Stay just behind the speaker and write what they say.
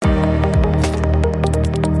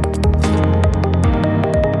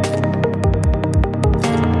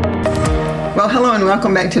hello and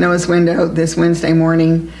welcome back to Noah's Window this Wednesday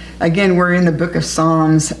morning. Again, we're in the book of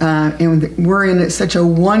Psalms, and we're in such a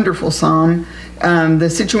wonderful psalm. The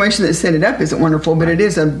situation that set it up isn't wonderful, but it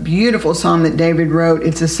is a beautiful psalm that David wrote.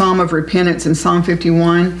 It's a psalm of repentance in Psalm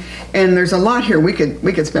 51, and there's a lot here. We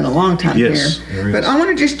could spend a long time here. But I want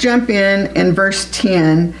to just jump in verse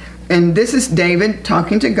 10. And this is David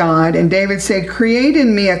talking to God. And David said, "Create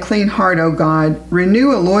in me a clean heart, O God.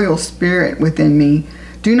 Renew a loyal spirit within me.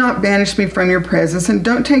 Do not banish me from your presence, and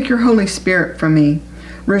don't take your Holy Spirit from me.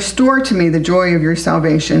 Restore to me the joy of your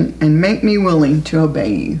salvation, and make me willing to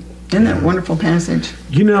obey you." Isn't that a wonderful passage?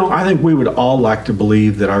 You know, I think we would all like to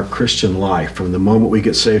believe that our Christian life, from the moment we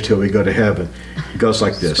get saved till we go to heaven, goes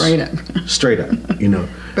like this. Straight up, you know.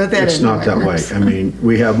 But that it's not that way. I mean,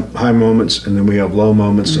 we have high moments, and then we have low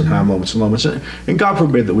moments, and high moments and low moments. And God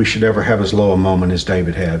forbid that we should ever have as low a moment as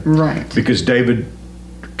David had. Right. Because David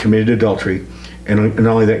committed adultery, and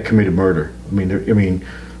not only that, committed murder. I mean,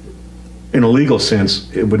 in a legal sense,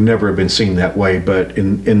 it would never have been seen that way, but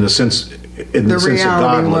in the sense that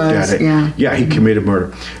God looked at it, he committed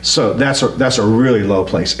murder. So that's a really low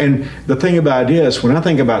place. And the thing about it is, when I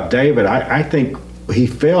think about David, I think he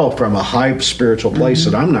fell from a high spiritual place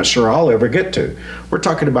that I'm not sure I'll ever get to. We're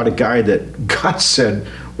talking about a guy that God said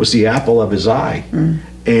was the apple of his eye.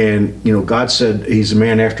 And, you know, God said he's a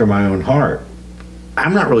man after my own heart.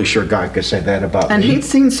 I'm not really sure God could say that about me. And he'd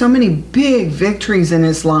seen so many big victories in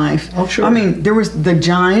his life. Oh, sure. I mean, there was the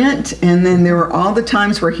giant, and then there were all the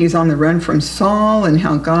times where he's on the run from Saul, and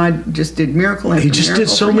how God just did miracle after miracle. He just did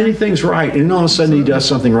so many things right, and all of a sudden he does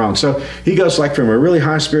something wrong. So he goes like from a really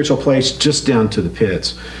high spiritual place just down to the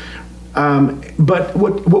pits. But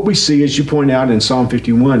what we see, as you point out in Psalm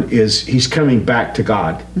 51, is he's coming back to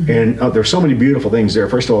God. And there's so many beautiful things there.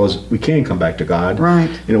 First of all, is we can come back to God. Right.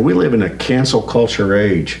 You know, we live in a cancel culture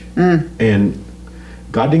age. And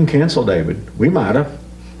God didn't cancel David. We might have.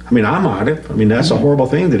 I mean, I might have. I mean, that's a horrible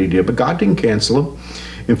thing that he did. But God didn't cancel him.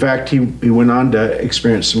 In fact, he went on to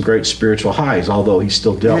experience some great spiritual highs, although he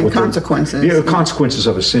still dealt with consequences. Consequences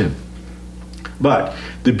of his sin. But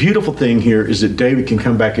the beautiful thing here is that David can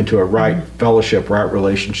come back into a right fellowship, right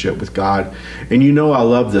relationship with God. And you know, I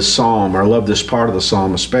love this psalm, or I love this part of the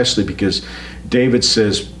psalm, especially because David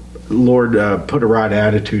says, "Lord, put a right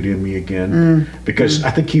attitude in me again." Because I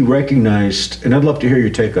think he recognized, and I'd love to hear your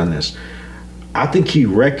take on this, I think he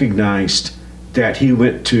recognized that he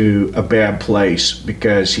went to a bad place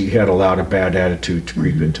because he had allowed a bad attitude to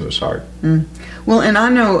creep into his heart. Well, and I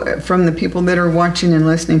know from the people that are watching and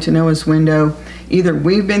listening to Noah's Window, either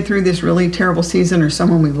we've been through this really terrible season, or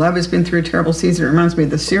someone we love has been through a terrible season. It reminds me of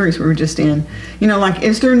the series we were just in. You know, like,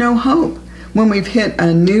 is there no hope when we've hit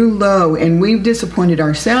a new low and we've disappointed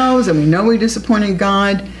ourselves and we know we disappointed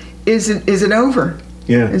God? Is it over?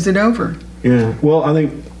 Yeah. Is it over? Yeah. Well, I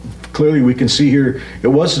think clearly we can see here it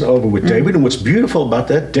wasn't over with David. And what's beautiful about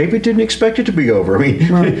that, David didn't expect it to be over. I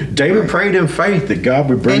mean, David prayed in faith that God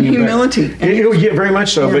would bring him humility. back. And humility. Yeah, very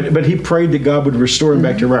much so. Yeah. But he prayed that God would restore him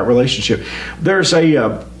back to the right relationship. There's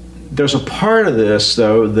a part of this,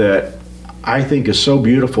 though, that I think is so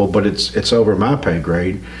beautiful, but it's over my pay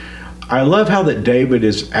grade. I love how that David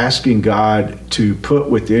is asking God to put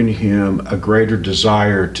within him a greater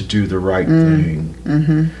desire to do the right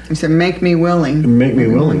thing. He said, "Make me willing." Make me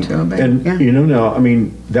willing to obey. And, you know, now, I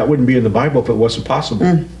mean, that wouldn't be in the Bible if it wasn't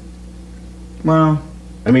possible. Wow.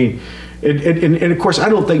 I mean, and of course, I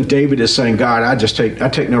don't think David is saying, "God, I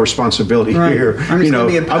take no responsibility here. I'm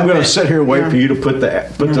going to sit here and wait for you to put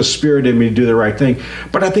the Spirit in me to do the right thing."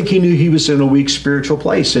 But I think he knew he was in a weak spiritual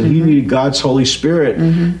place, and he needed God's Holy Spirit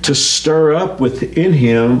to stir up within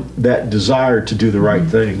him that desire to do the right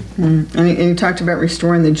thing. And he talked about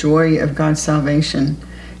restoring the joy of God's salvation,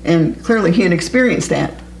 and clearly he had experienced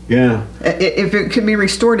that. Yeah. If it could be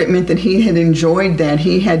restored, it meant that he had enjoyed that.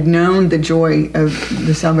 He had known the joy of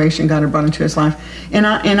the salvation God had brought into his life. And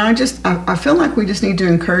I feel like we just need to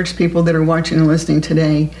encourage people that are watching and listening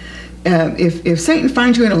today. If Satan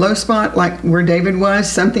finds you in a low spot, like where David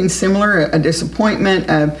was, something similar, a disappointment,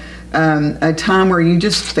 a time where you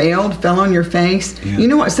just fell on your face, you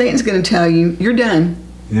know what Satan's going to tell you? You're done.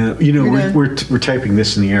 Yeah, you know, we're taping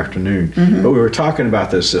this in the afternoon, but we were talking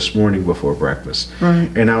about this morning before breakfast. Right.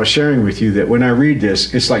 And I was sharing with you that when I read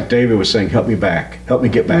this, it's like David was saying, "Help me back, help me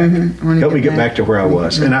get back, help me get back to where I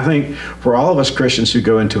was." And I think for all of us Christians who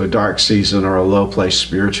go into a dark season or a low place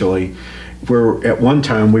spiritually, where at one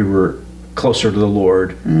time we were closer to the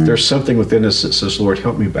Lord, there's something within us that says, "Lord,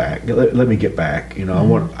 help me back, let me get back." You know,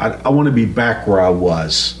 I want to be back where I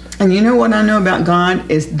was. And you know what I know about God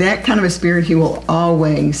is that kind of a spirit, he will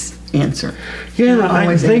always answer. Yeah,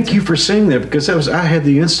 I thank you for saying that, because I had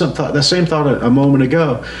the instant thought, the same thought a moment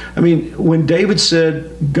ago. I mean, when David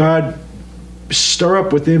said, God, stir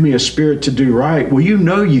up within me a spirit to do right, well,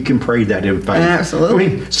 you can pray that in faith. Absolutely. I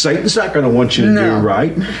mean, Satan's not going to want you to do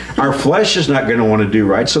right. Our flesh is not going to want to do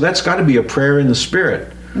right. So that's got to be a prayer in the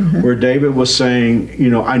spirit, where David was saying,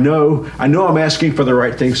 I know I'm asking for the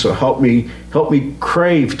right thing, so help me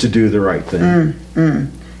crave to do the right thing.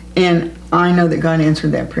 And I know that God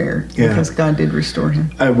answered that prayer because God did restore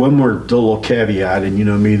him. One more little caveat,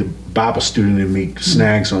 and me, the Bible student in me,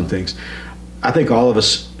 snags on things. I think all of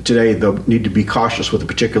us today, though, need to be cautious with a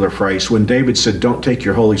particular phrase. When David said, "Don't take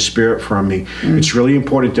your Holy Spirit from me," it's really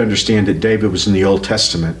important to understand that David was in the Old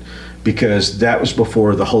Testament, because that was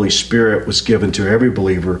before the Holy Spirit was given to every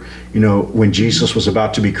believer. When Jesus was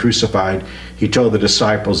about to be crucified, he told the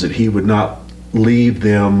disciples that he would not leave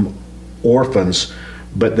them orphans,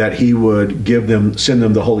 but that he would send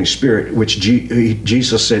them the Holy Spirit, which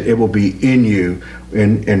Jesus said it will be in you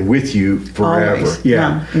and with you forever. Always.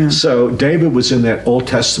 Yeah. So David was in that Old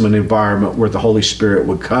Testament environment where the Holy Spirit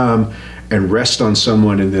would come and rest on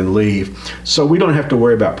someone and then leave. So we don't have to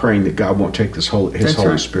worry about praying that God won't take his Holy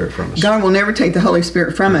Spirit from us. God will never take the Holy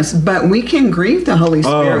Spirit from us, but we can grieve the Holy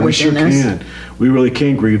Spirit within us. We sure can. We really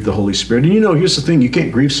can grieve the Holy Spirit. And here's the thing, you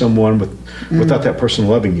can't grieve someone without that person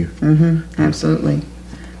loving you. Absolutely.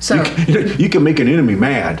 So you can make an enemy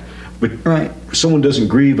mad, but someone doesn't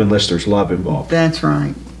grieve unless there's love involved. That's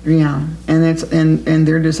right. Yeah. And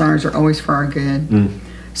their desires are always for our good.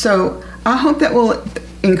 So I hope that will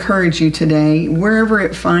encourage you today, wherever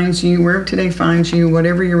it finds you, wherever today finds you,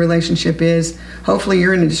 whatever your relationship is. Hopefully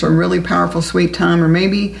you're in just a really powerful, sweet time, or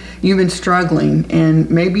maybe you've been struggling, and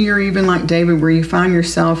maybe you're even like David, where you find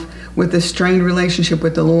yourself with a strained relationship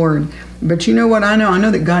with the Lord. But you know what I know? I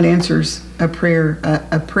know that God answers a prayer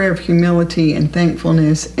of humility and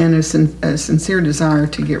thankfulness and a sincere desire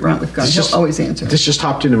to get right with God. He'll always answer. This just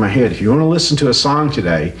hopped into my head. If you want to listen to a song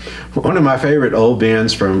today, one of my favorite old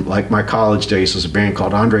bands from my college days was a band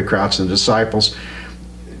called Andre Crouch and the Disciples.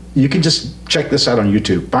 You can just check this out on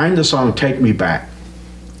YouTube. Find the song "Take Me Back."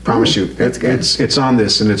 Promise you, it's on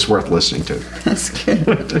this, and it's worth listening to. That's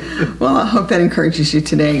good. Well, I hope that encourages you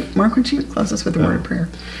today. Mark, would you close us with a word of prayer?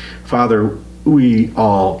 Father, we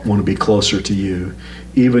all want to be closer to you,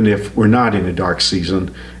 even if we're not in a dark season.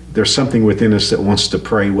 There's something within us that wants to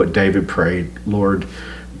pray what David prayed. Lord,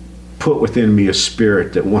 put within me a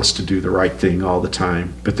spirit that wants to do the right thing all the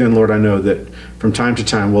time. But then, Lord, I know that from time to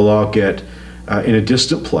time we'll all get in a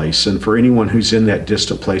distant place. And for anyone who's in that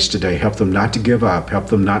distant place today, help them not to give up. Help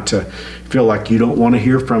them not to feel like you don't want to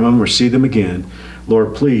hear from them or see them again.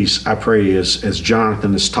 Lord, please, I pray, as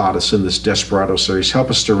Jonathan has taught us in this Desperado series, help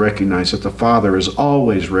us to recognize that the Father is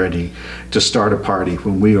always ready to start a party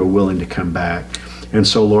when we are willing to come back. And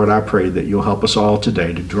so, Lord, I pray that you'll help us all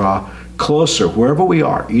today to draw closer wherever we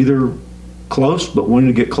are, either close but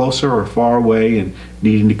wanting to get closer, or far away and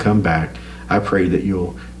needing to come back. I pray that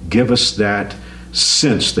you'll give us that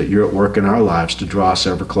sense that you're at work in our lives to draw us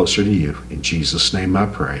ever closer to you. In Jesus' name I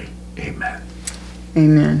pray. Amen.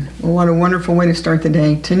 Amen. Well, what a wonderful way to start the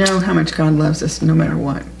day, to know how much God loves us no matter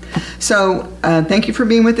what. So thank you for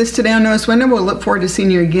being with us today on Noah's Window. We'll look forward to seeing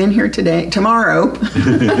you again here tomorrow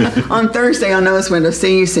on Thursday on Noah's Window.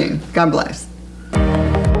 See you soon. God bless.